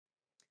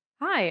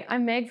Hi,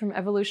 I'm Meg from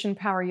Evolution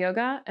Power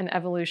Yoga and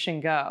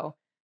Evolution Go.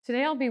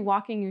 Today I'll be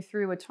walking you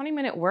through a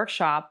 20-minute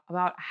workshop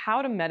about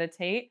how to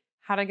meditate,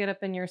 how to get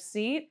up in your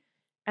seat,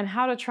 and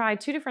how to try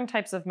two different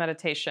types of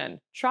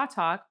meditation: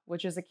 Tratak,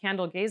 which is a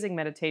candle gazing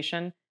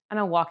meditation, and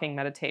a walking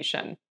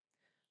meditation.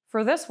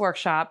 For this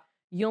workshop,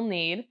 you'll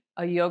need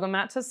a yoga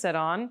mat to sit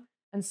on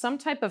and some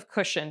type of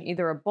cushion,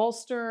 either a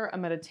bolster, a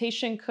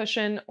meditation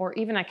cushion, or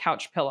even a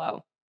couch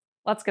pillow.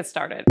 Let's get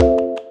started.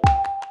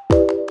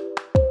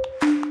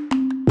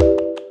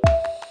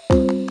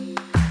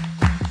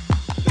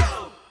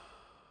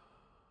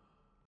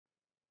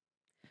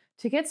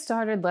 To get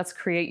started, let's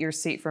create your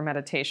seat for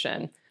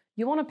meditation.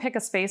 You want to pick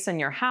a space in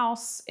your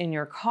house, in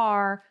your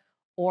car,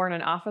 or in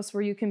an office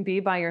where you can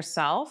be by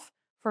yourself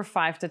for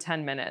 5 to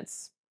 10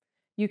 minutes.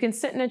 You can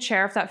sit in a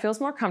chair if that feels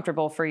more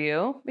comfortable for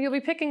you, but you'll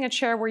be picking a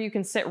chair where you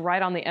can sit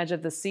right on the edge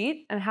of the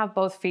seat and have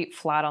both feet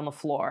flat on the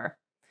floor.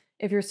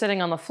 If you're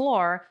sitting on the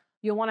floor,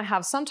 you'll want to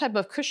have some type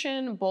of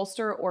cushion,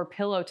 bolster, or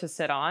pillow to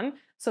sit on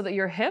so that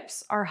your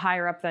hips are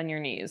higher up than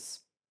your knees.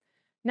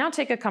 Now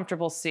take a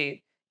comfortable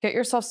seat. Get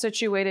yourself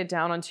situated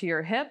down onto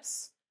your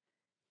hips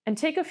and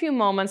take a few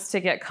moments to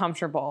get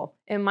comfortable.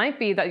 It might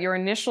be that your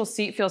initial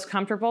seat feels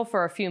comfortable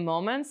for a few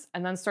moments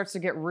and then starts to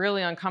get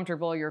really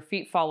uncomfortable. Your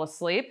feet fall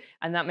asleep,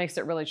 and that makes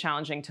it really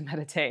challenging to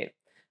meditate.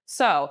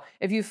 So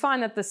if you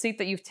find that the seat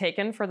that you've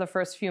taken for the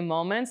first few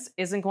moments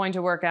isn't going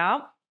to work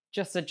out,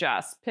 just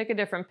adjust. Pick a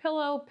different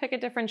pillow, pick a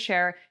different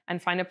chair, and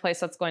find a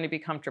place that's going to be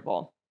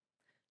comfortable.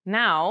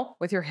 Now,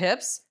 with your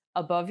hips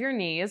above your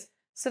knees,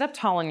 sit up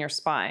tall in your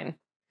spine.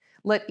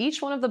 Let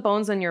each one of the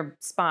bones in your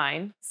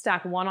spine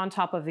stack one on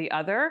top of the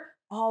other,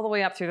 all the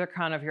way up through the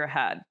crown of your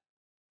head.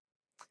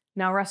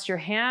 Now rest your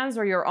hands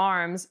or your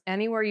arms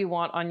anywhere you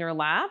want on your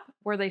lap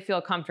where they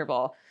feel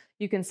comfortable.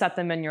 You can set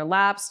them in your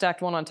lap,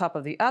 stacked one on top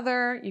of the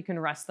other. You can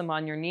rest them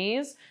on your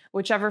knees.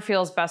 Whichever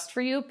feels best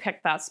for you,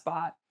 pick that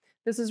spot.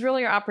 This is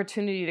really your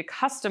opportunity to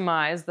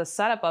customize the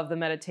setup of the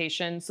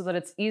meditation so that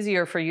it's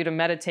easier for you to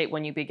meditate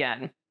when you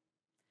begin.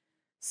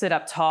 Sit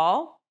up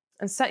tall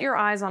and set your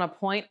eyes on a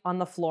point on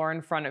the floor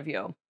in front of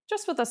you,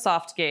 just with a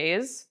soft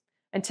gaze,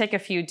 and take a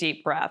few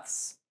deep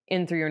breaths.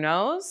 In through your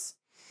nose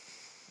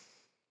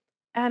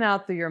and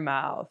out through your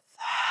mouth.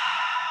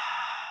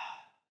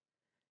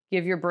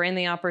 Give your brain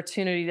the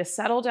opportunity to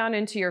settle down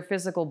into your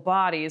physical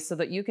body so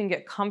that you can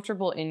get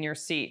comfortable in your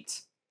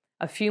seat.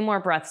 A few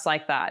more breaths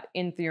like that.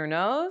 In through your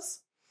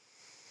nose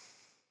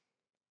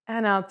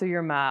and out through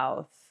your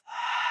mouth.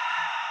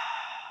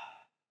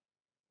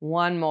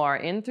 One more.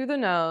 In through the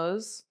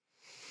nose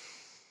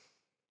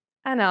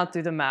and out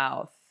through the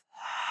mouth.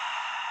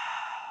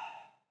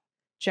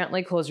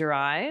 Gently close your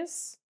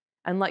eyes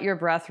and let your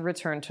breath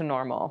return to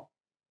normal.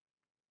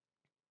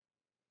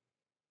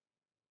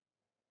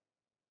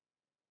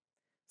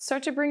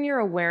 Start to bring your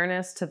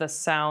awareness to the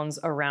sounds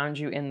around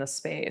you in the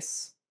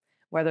space.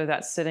 Whether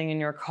that's sitting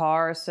in your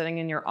car, sitting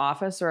in your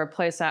office, or a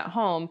place at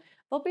home,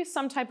 there'll be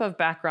some type of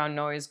background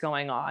noise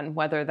going on,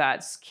 whether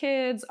that's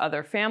kids,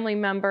 other family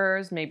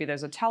members, maybe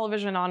there's a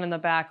television on in the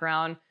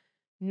background.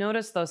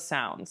 Notice those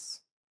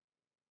sounds.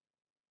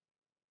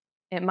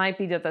 It might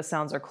be that the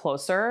sounds are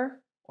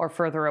closer or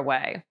further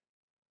away.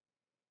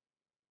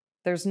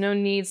 There's no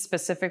need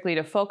specifically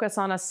to focus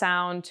on a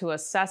sound, to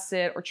assess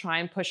it, or try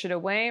and push it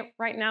away.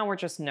 Right now, we're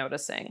just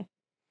noticing.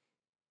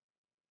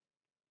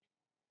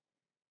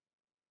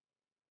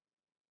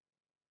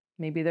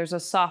 Maybe there's a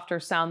softer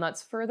sound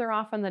that's further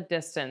off in the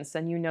distance,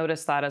 and you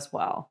notice that as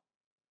well.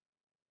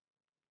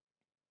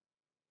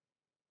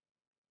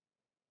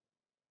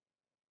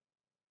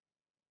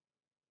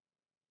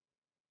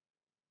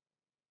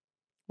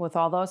 With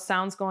all those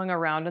sounds going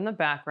around in the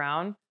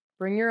background,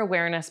 bring your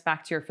awareness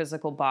back to your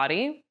physical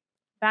body,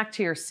 back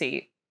to your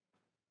seat.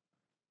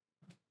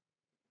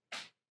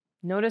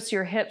 Notice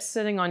your hips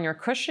sitting on your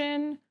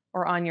cushion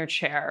or on your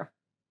chair.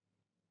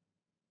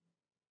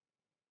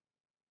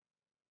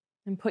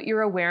 And put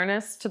your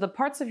awareness to the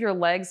parts of your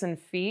legs and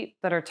feet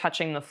that are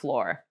touching the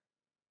floor.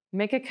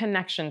 Make a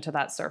connection to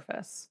that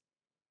surface.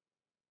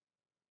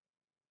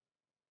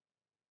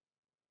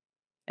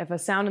 If a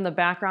sound in the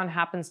background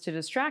happens to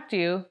distract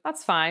you,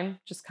 that's fine.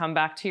 Just come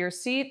back to your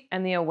seat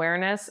and the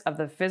awareness of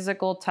the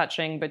physical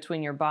touching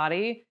between your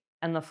body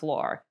and the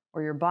floor,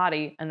 or your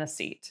body and the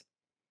seat.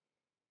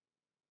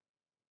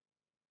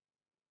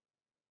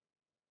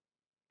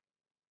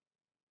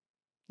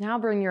 Now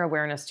bring your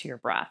awareness to your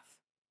breath.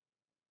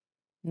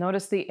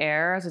 Notice the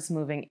air as it's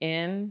moving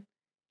in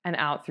and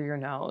out through your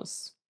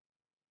nose.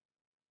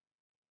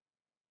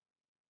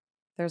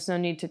 There's no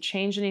need to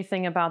change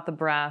anything about the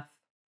breath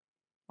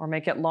or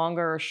make it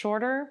longer or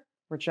shorter.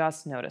 We're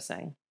just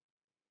noticing.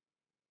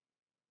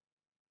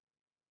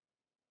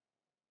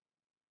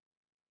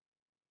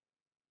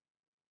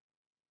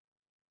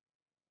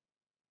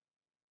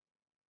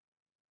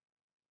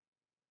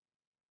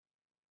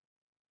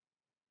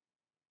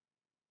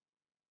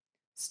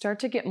 Start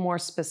to get more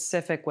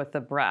specific with the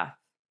breath.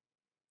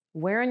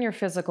 Where in your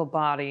physical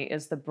body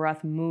is the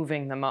breath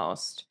moving the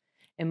most?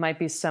 It might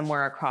be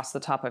somewhere across the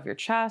top of your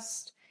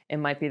chest. It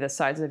might be the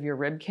sides of your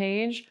rib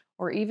cage,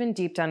 or even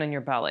deep down in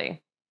your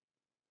belly.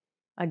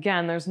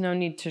 Again, there's no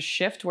need to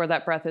shift where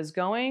that breath is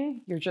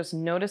going. You're just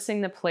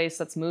noticing the place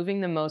that's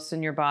moving the most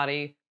in your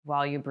body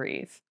while you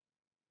breathe.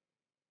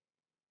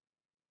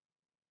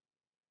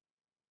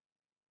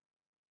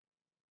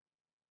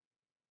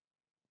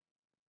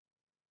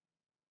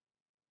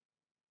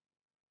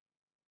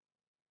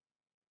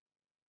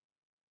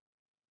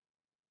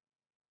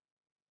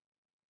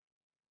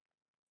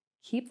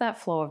 Keep that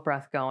flow of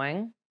breath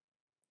going.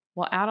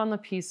 We'll add on the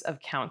piece of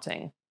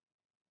counting.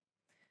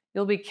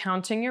 You'll be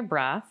counting your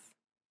breath,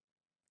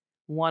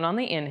 1 on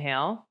the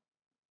inhale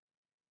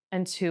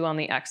and 2 on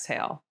the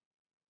exhale,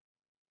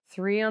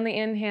 3 on the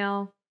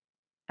inhale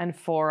and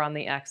 4 on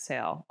the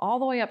exhale, all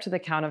the way up to the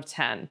count of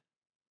 10.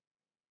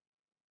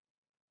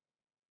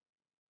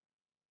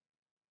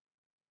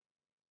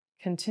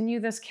 Continue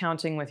this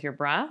counting with your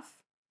breath,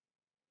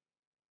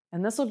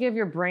 and this will give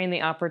your brain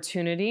the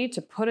opportunity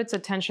to put its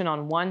attention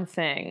on one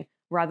thing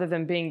rather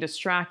than being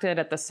distracted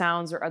at the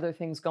sounds or other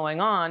things going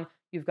on.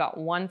 You've got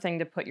one thing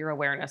to put your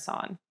awareness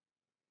on.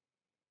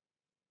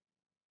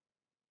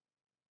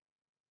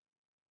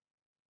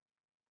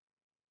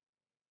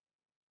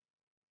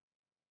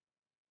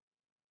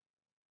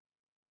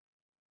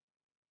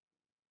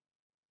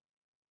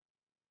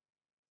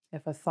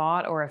 If a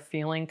thought or a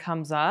feeling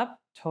comes up,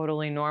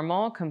 totally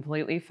normal,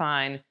 completely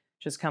fine.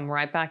 Just come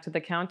right back to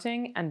the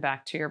counting and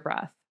back to your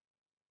breath.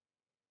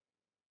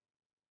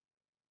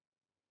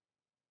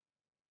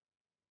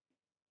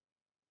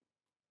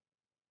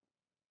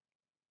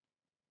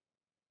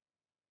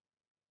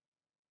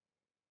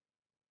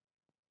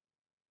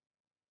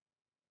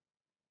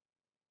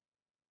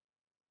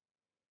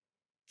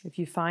 If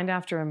you find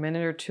after a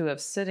minute or two of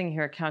sitting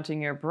here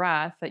counting your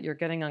breath that you're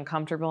getting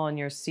uncomfortable in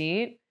your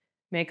seat,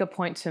 make a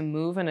point to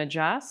move and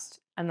adjust,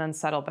 and then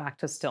settle back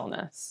to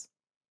stillness.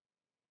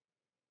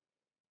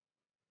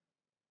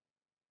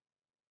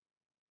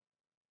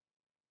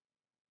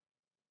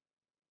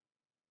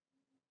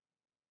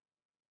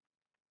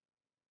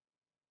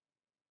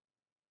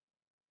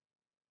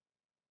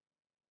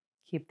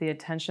 Keep the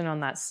attention on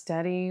that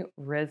steady,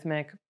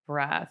 rhythmic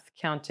breath,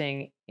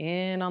 counting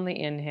in on the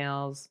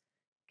inhales,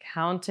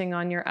 counting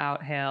on your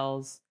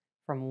outhales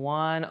from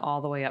 1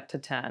 all the way up to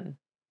 10.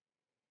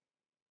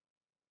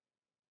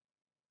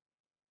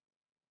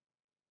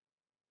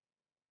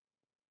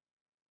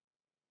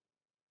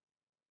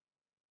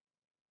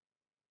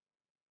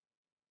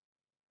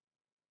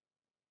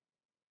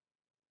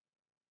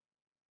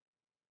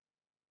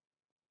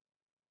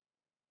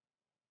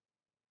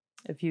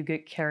 If you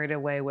get carried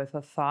away with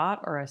a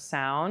thought or a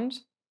sound,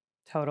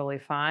 totally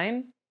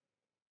fine.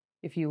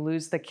 If you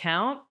lose the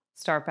count,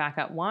 start back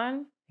at 1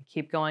 and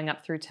keep going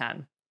up through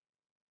 10.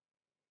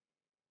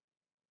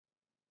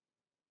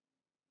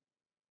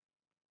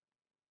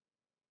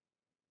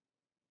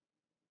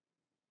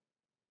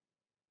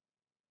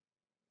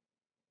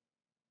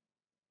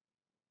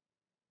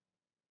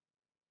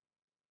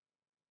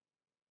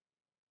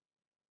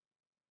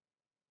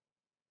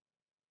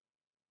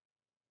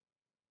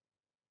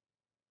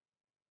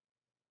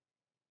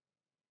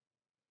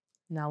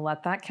 Now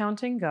let that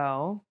counting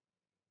go,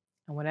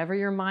 and whatever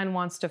your mind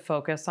wants to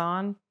focus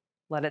on,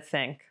 let it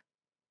think.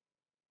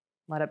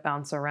 Let it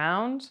bounce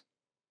around.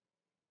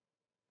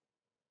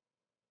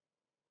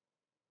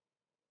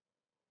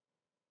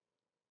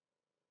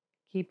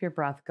 Keep your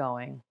breath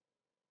going.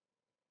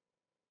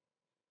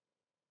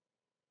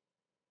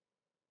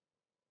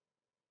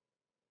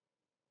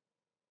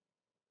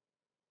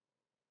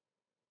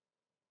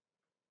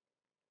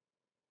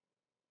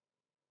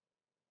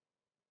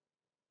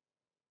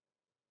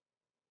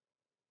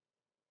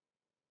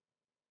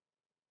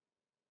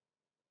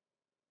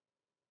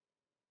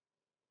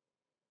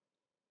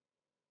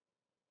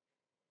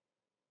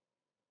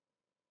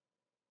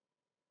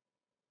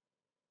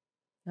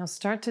 Now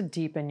start to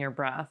deepen your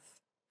breath.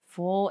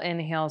 Full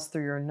inhales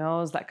through your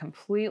nose that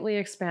completely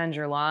expand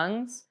your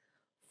lungs.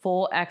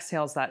 Full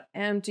exhales that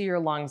empty your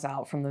lungs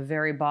out from the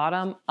very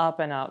bottom up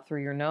and out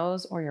through your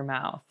nose or your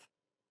mouth.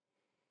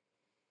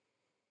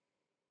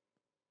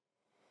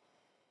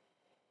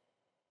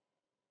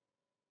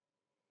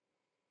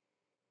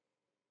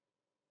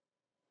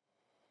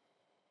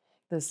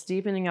 This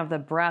deepening of the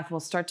breath will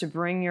start to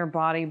bring your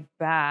body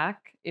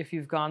back, if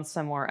you've gone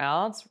somewhere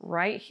else,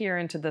 right here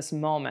into this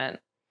moment.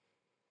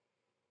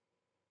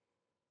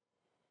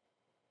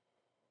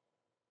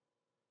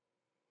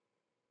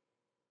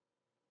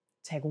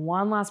 Take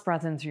one last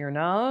breath in through your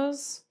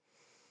nose.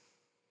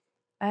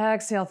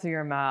 Exhale through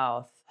your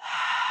mouth.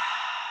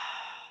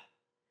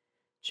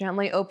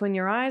 Gently open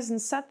your eyes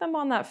and set them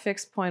on that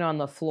fixed point on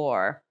the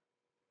floor,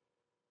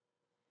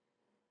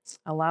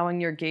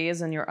 allowing your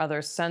gaze and your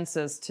other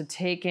senses to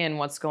take in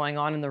what's going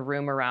on in the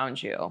room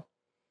around you.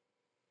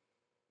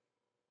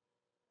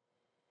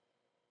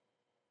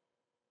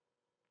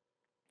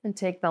 And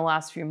take the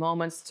last few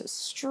moments to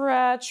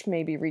stretch,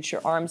 maybe reach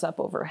your arms up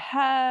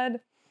overhead.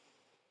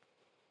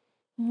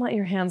 And let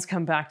your hands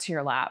come back to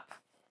your lap.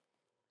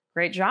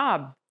 Great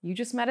job. You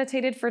just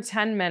meditated for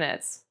 10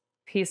 minutes.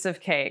 Piece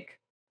of cake.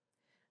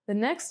 The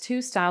next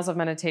two styles of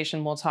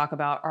meditation we'll talk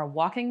about are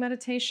walking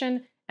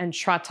meditation and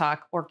tratak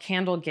or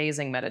candle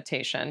gazing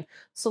meditation.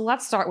 So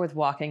let's start with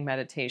walking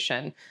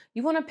meditation.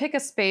 You want to pick a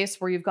space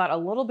where you've got a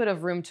little bit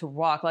of room to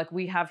walk, like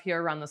we have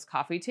here around this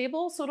coffee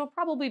table. So it'll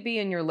probably be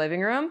in your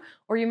living room,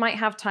 or you might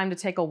have time to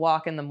take a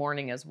walk in the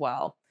morning as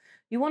well.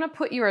 You want to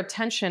put your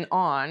attention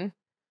on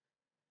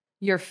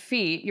your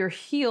feet, your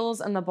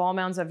heels and the ball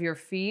mounds of your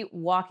feet,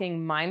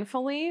 walking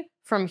mindfully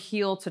from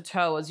heel to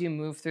toe as you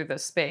move through the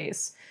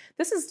space.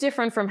 This is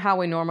different from how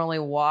we normally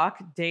walk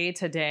day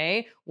to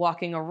day,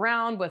 walking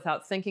around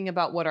without thinking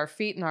about what our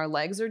feet and our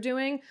legs are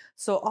doing.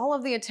 So all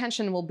of the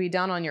attention will be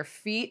down on your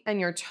feet and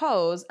your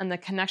toes and the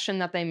connection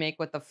that they make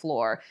with the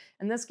floor.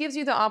 And this gives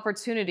you the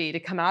opportunity to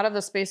come out of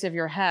the space of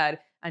your head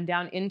and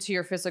down into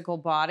your physical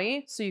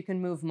body so you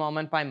can move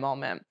moment by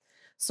moment.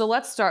 So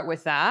let's start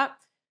with that.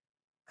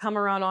 Come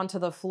around onto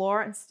the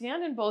floor and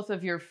stand in both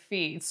of your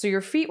feet. So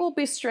your feet will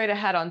be straight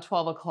ahead on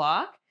 12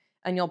 o'clock,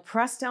 and you'll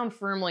press down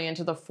firmly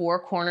into the four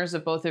corners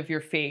of both of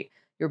your feet,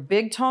 your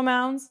big toe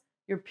mounds,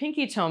 your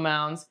pinky toe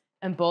mounds,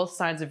 and both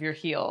sides of your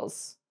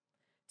heels.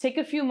 Take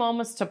a few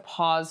moments to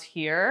pause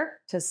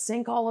here to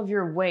sink all of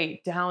your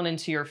weight down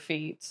into your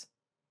feet.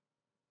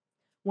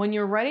 When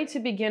you're ready to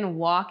begin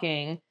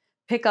walking,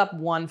 pick up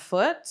one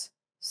foot,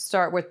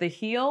 start with the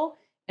heel,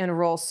 and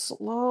roll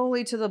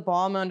slowly to the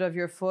ball mound of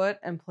your foot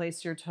and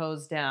place your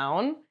toes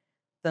down.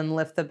 Then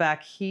lift the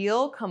back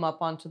heel, come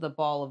up onto the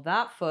ball of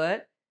that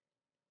foot,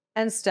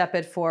 and step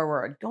it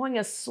forward, going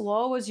as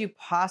slow as you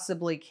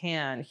possibly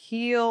can.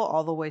 Heel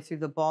all the way through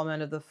the ball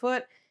mound of the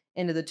foot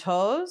into the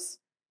toes.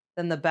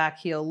 Then the back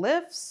heel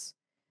lifts,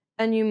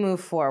 and you move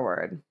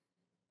forward.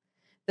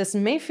 This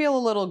may feel a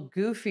little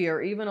goofy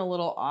or even a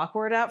little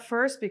awkward at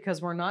first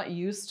because we're not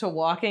used to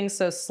walking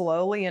so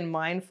slowly and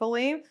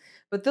mindfully.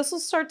 But this will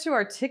start to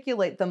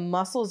articulate the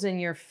muscles in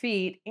your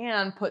feet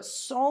and put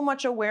so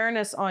much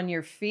awareness on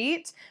your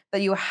feet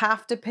that you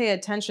have to pay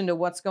attention to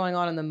what's going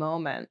on in the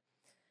moment.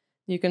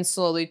 You can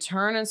slowly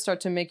turn and start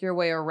to make your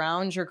way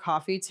around your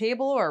coffee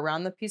table or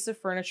around the piece of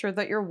furniture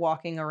that you're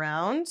walking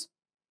around.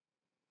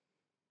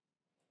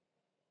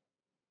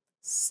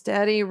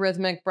 Steady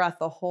rhythmic breath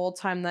the whole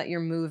time that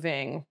you're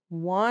moving,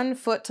 one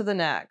foot to the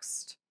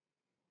next.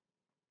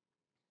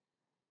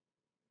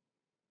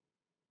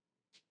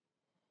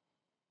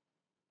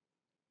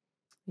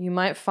 You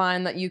might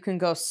find that you can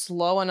go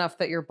slow enough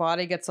that your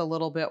body gets a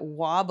little bit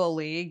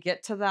wobbly.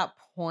 Get to that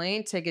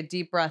point, take a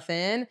deep breath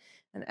in,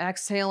 and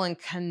exhale and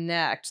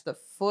connect the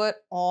foot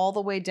all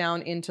the way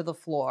down into the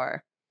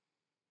floor.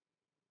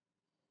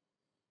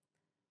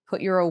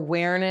 Put your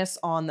awareness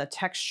on the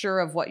texture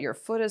of what your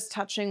foot is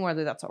touching,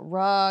 whether that's a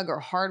rug or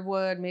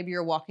hardwood. Maybe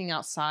you're walking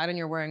outside and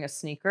you're wearing a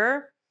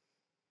sneaker.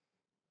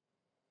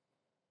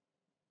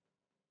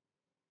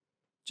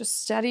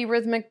 Just steady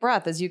rhythmic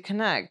breath as you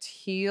connect.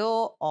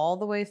 Heel all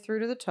the way through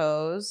to the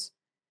toes.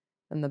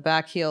 Then the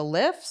back heel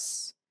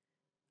lifts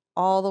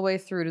all the way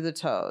through to the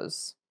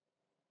toes.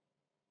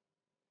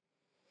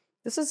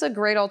 This is a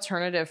great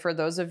alternative for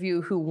those of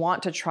you who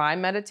want to try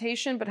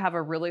meditation but have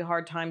a really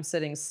hard time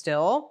sitting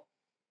still.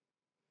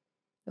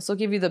 This will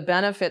give you the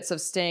benefits of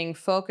staying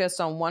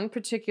focused on one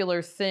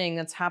particular thing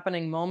that's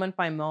happening moment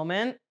by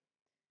moment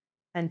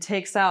and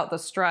takes out the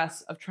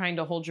stress of trying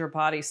to hold your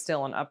body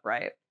still and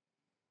upright.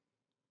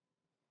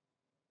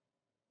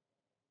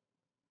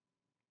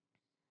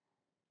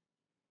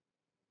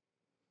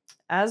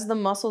 As the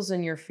muscles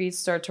in your feet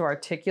start to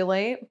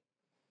articulate,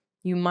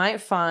 you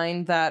might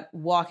find that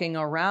walking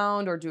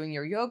around or doing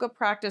your yoga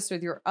practice or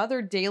your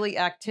other daily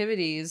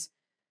activities,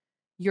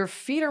 your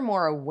feet are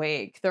more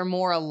awake, they're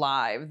more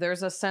alive.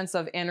 There's a sense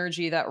of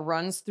energy that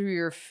runs through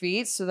your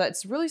feet so that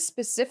it's really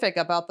specific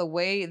about the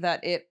way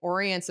that it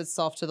orients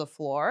itself to the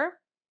floor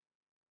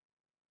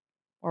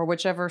or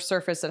whichever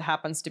surface it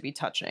happens to be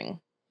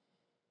touching.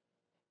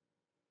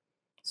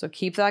 So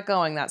keep that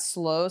going, that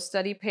slow,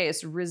 steady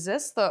pace.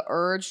 Resist the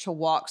urge to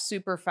walk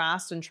super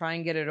fast and try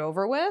and get it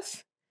over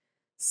with.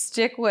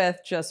 Stick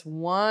with just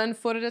one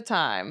foot at a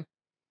time.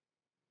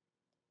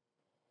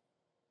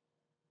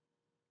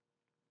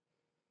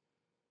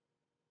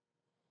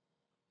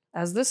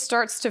 As this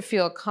starts to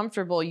feel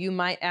comfortable, you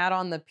might add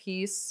on the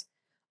piece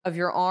of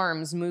your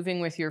arms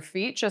moving with your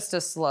feet just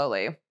as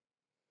slowly.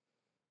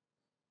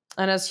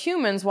 And as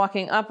humans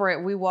walking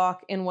upright, we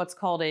walk in what's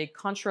called a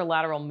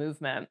contralateral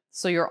movement.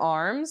 So your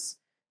arms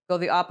go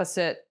the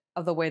opposite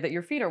of the way that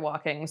your feet are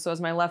walking. So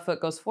as my left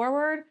foot goes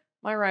forward,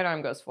 my right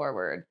arm goes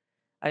forward.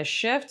 I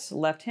shift,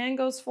 left hand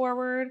goes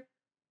forward,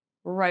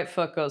 right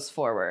foot goes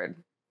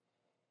forward.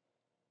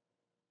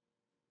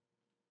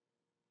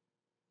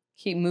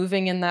 Keep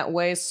moving in that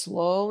way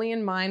slowly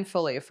and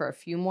mindfully for a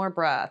few more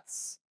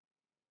breaths.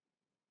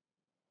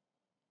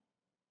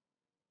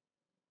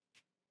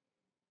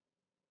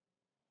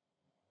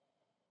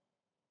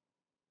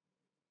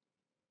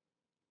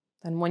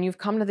 Then when you've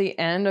come to the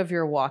end of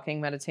your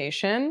walking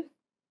meditation,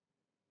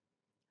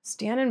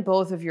 stand in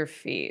both of your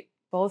feet,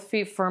 both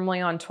feet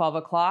firmly on 12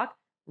 o'clock.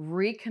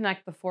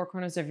 Reconnect the four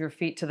corners of your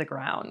feet to the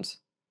ground.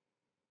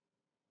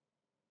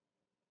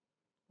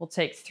 We'll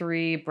take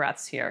 3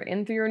 breaths here.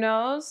 In through your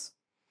nose,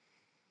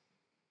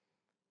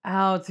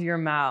 out through your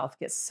mouth.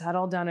 Get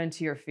settled down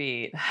into your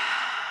feet.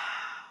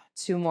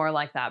 2 more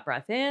like that.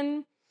 Breath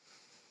in,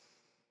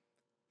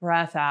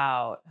 breath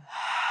out.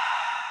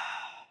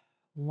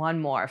 1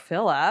 more.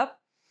 Fill up.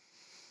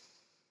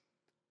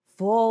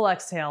 Full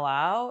exhale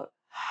out.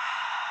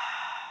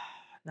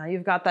 Now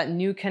you've got that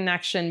new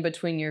connection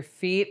between your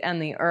feet and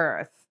the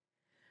earth.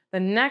 The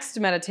next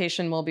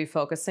meditation we'll be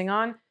focusing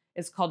on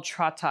is called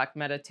Tratak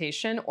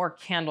meditation or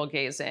candle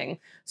gazing.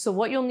 So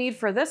what you'll need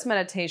for this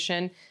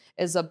meditation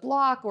is a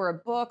block or a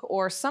book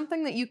or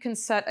something that you can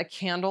set a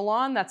candle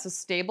on that's a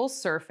stable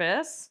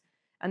surface,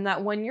 and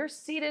that when you're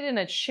seated in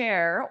a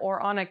chair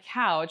or on a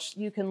couch,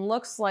 you can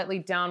look slightly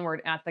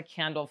downward at the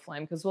candle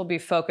flame because we'll be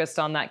focused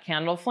on that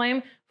candle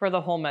flame for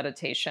the whole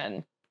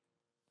meditation.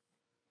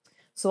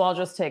 So I'll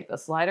just take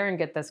this lighter and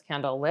get this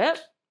candle lit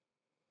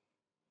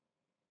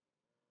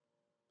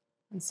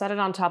and set it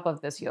on top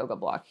of this yoga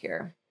block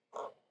here.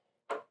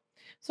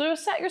 So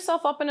just set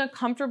yourself up in a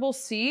comfortable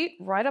seat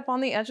right up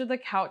on the edge of the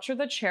couch or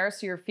the chair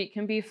so your feet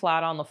can be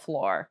flat on the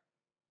floor.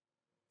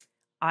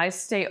 Eyes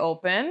stay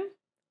open.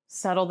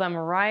 Settle them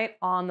right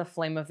on the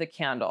flame of the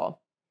candle.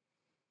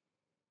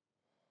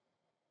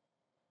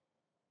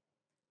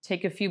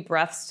 Take a few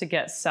breaths to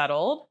get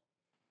settled.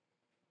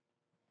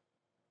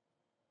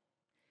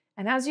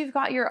 And as you've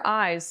got your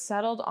eyes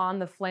settled on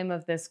the flame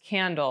of this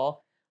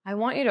candle, I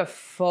want you to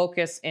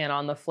focus in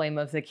on the flame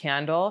of the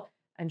candle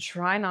and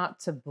try not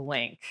to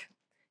blink.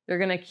 You're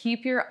going to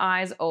keep your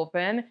eyes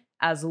open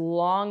as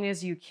long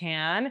as you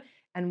can.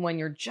 And when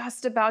you're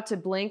just about to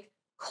blink,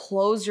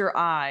 close your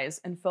eyes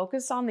and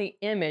focus on the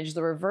image,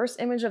 the reverse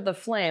image of the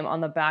flame on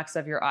the backs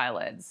of your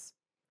eyelids.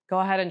 Go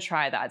ahead and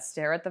try that.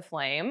 Stare at the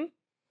flame.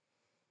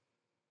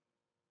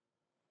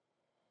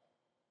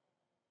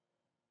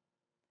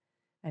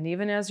 And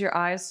even as your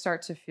eyes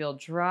start to feel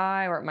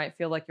dry, or it might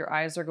feel like your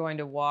eyes are going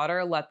to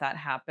water, let that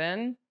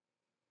happen.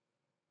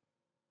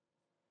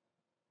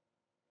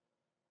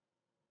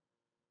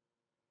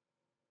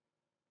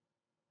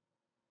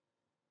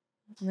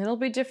 And it'll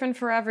be different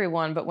for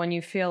everyone, but when you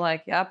feel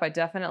like, yep, I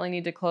definitely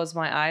need to close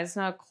my eyes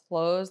now,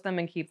 close them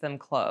and keep them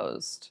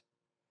closed.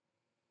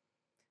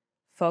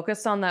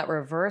 Focus on that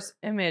reverse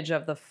image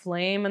of the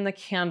flame and the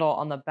candle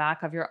on the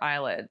back of your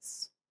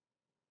eyelids.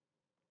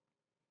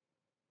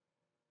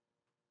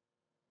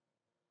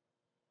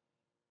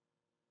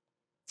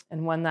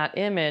 And when that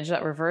image,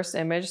 that reverse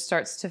image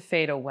starts to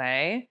fade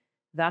away,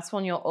 that's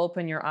when you'll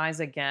open your eyes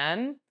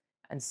again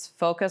and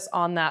focus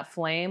on that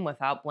flame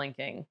without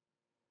blinking.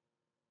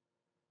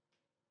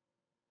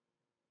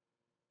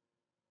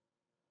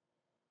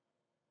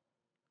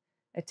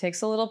 It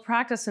takes a little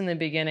practice in the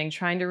beginning,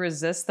 trying to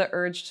resist the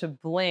urge to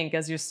blink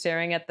as you're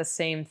staring at the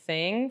same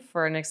thing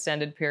for an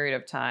extended period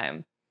of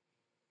time.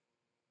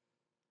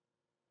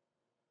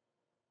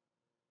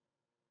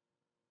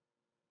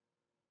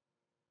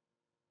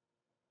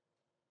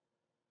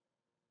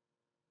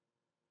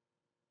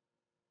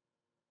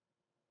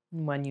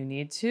 When you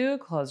need to,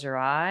 close your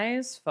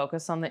eyes,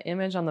 focus on the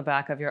image on the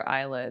back of your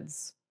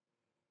eyelids.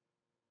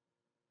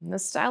 And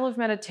this style of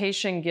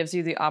meditation gives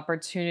you the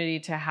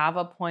opportunity to have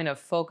a point of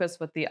focus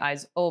with the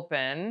eyes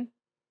open,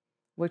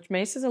 which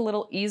makes it a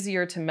little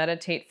easier to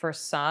meditate for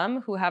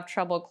some who have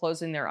trouble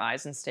closing their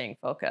eyes and staying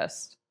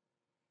focused.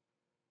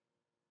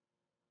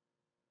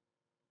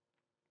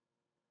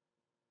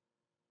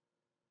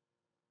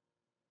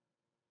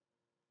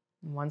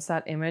 Once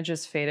that image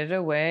is faded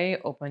away,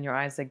 open your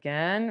eyes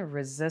again,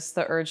 resist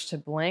the urge to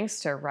blink,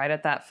 stare right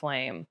at that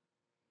flame.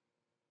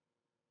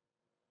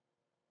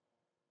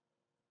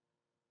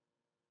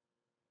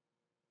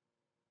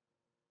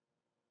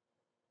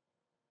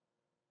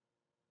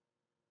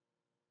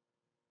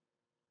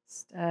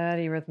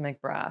 Steady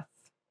rhythmic breath.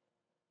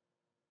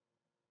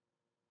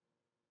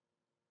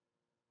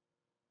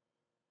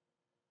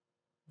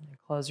 And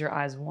close your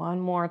eyes one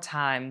more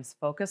time.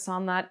 Focus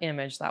on that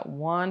image, that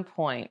one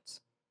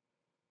point.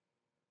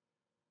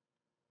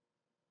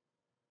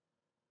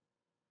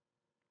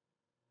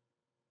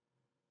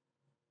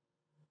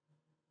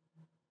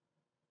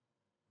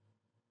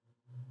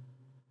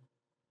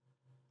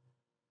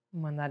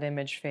 When that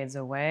image fades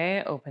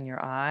away, open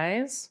your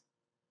eyes.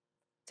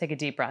 Take a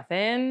deep breath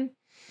in.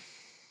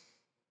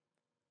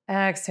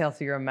 Exhale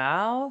through your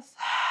mouth.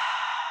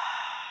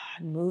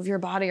 Move your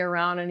body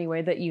around any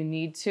way that you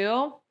need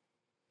to.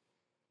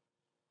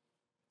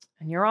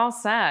 And you're all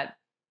set.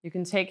 You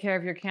can take care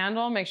of your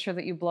candle. Make sure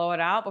that you blow it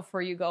out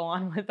before you go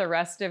on with the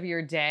rest of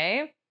your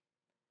day.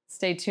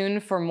 Stay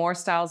tuned for more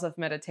styles of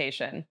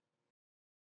meditation.